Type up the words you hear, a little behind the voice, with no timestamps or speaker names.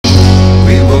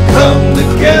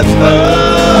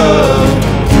together,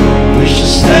 we should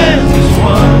stand as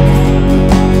one.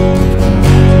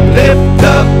 Lift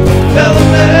up the fellow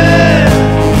man,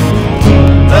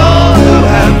 all who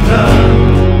have done.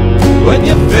 When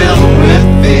you're filled with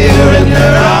fear and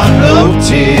there are no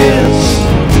tears,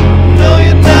 know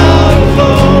you're not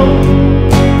alone.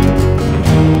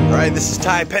 Alright, this is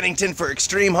Ty Pennington for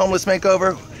Extreme Homeless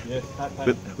Makeover. Yes,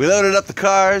 We loaded up the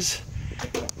cars.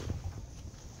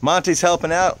 Monty's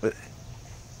helping out, but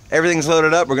everything's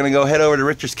loaded up. We're gonna go head over to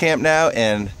Richard's camp now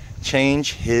and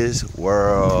change his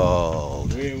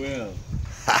world. We will.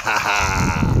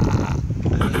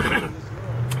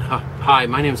 Hi,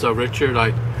 my name's Richard.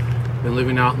 I've been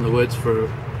living out in the woods for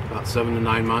about 7 to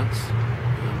 9 months.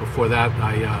 Before that,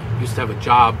 I used to have a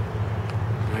job,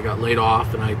 and I got laid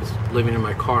off, and I was living in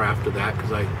my car after that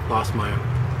because I lost my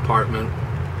apartment.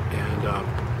 And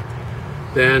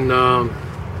then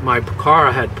my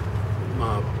car had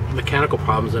mechanical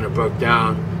problems and it broke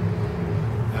down.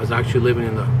 I was actually living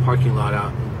in the parking lot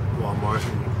out in Walmart,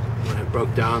 and when it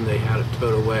broke down they had it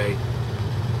towed away.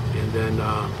 And then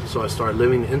so I started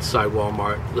living inside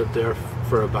Walmart, lived there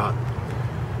for about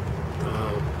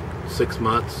 6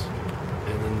 months,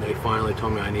 and then they finally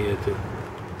told me I needed to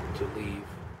leave.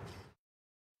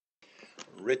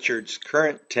 Richard's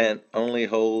current tent only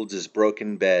holds his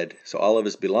broken bed, so all of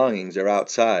his belongings are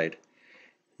outside.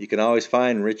 You can always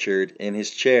find Richard in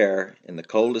his chair in the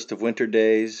coldest of winter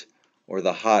days or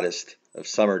the hottest of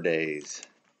summer days.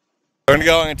 I'm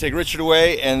going to take Richard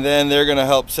away, and then they're going to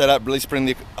help set up, really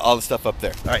bring all the stuff up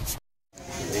there. All right.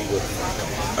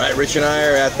 All right, Rich and I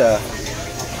are at the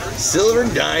Silver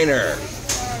Diner,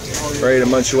 ready to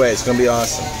munch away. It's going to be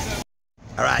awesome.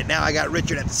 All right, now I got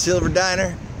Richard at the Silver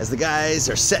Diner as the guys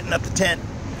are setting up the tent.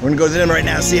 We're going to go to them right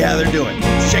now and see how they're doing.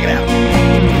 Let's check it out.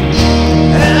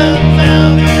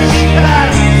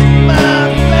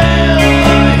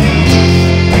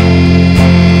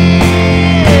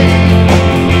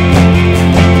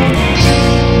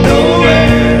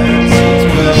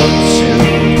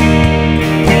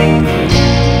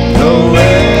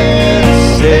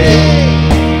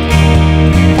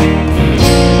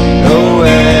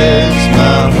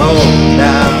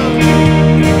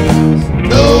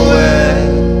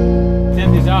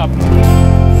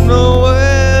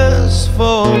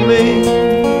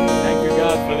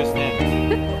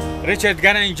 Richard's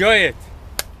gonna enjoy it.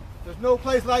 There's no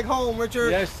place like home, Richard.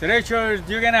 Yes, Richard,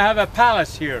 you're gonna have a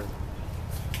palace here.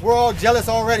 We're all jealous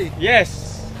already.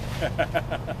 Yes.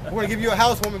 We're gonna give you a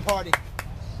housewarming party.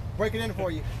 Break it in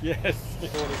for you. Yes.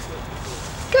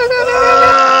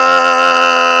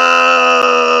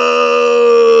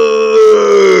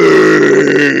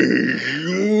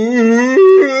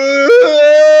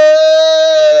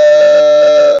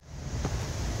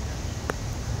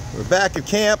 We're back at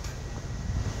camp.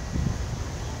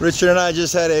 Richard and I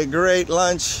just had a great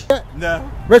lunch.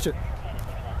 No. Richard,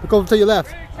 look over to your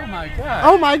left. Oh my God.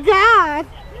 Oh my God.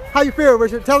 How you feel,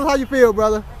 Richard? Tell us how you feel,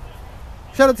 brother.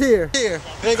 Shed a tear. Here.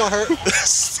 It ain't gonna hurt.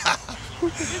 Stop.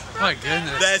 My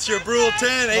goodness. That's your Brule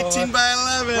 10, 18 by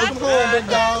 11. Welcome home, big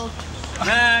dog.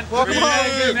 Man. Welcome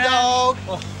home, big dog.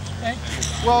 Thank you.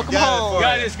 Welcome home.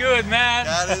 God is good, man.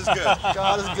 God is good.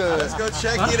 God is good. Let's go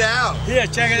check it out. Yeah,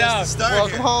 check it out.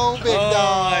 Welcome home, big dog.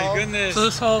 Oh my goodness. So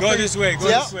this whole go thing, this way. Go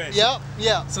this way. Yep.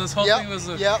 So this whole thing was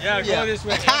a Yeah, go this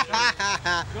way.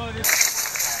 Go this way.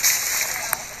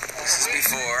 This is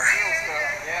before.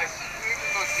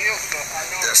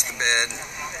 Just the bed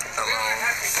alone.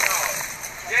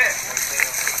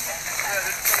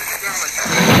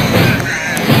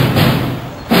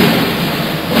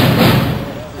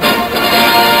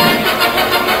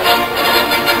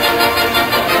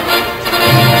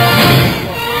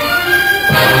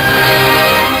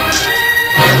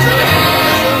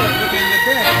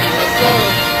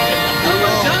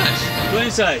 Go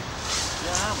inside.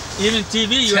 Even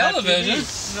TV, you television. have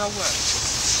TV. No way.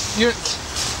 You're.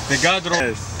 The God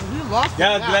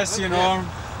God bless you, Norm.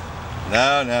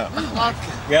 No.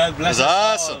 God bless That's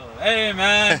us awesome. all. Hey,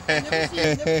 man.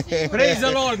 Praise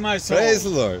the Lord, my soul. Praise the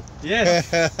Lord. Yes.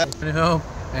 Coming home,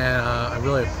 and I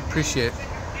really appreciate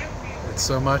it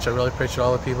so much. I really appreciate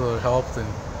all the people who helped, and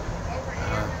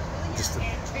just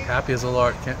happy as a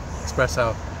lark. Can't express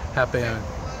how happy I am.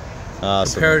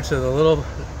 Awesome. Compared to the little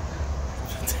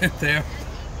tent there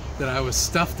that I was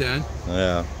stuffed in,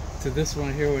 Yeah. to this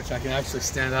one here, which I can actually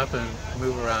stand up and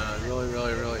move around. I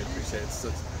really appreciate it.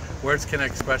 So words can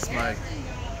express my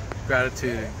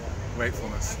gratitude and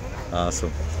gratefulness.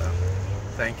 Awesome. So,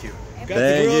 thank you. Got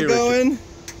the grill you, going.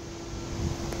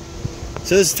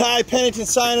 So this is Ty Pennington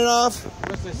signing off.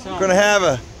 We're gonna have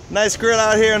a nice grill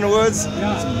out here in the woods.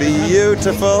 It's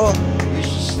beautiful.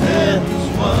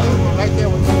 one. Right there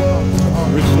with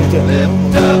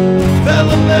Lift up,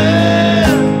 fellow man,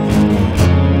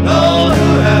 all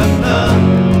who have none.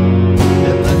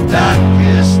 In the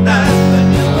darkest night when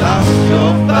you lost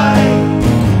your fight.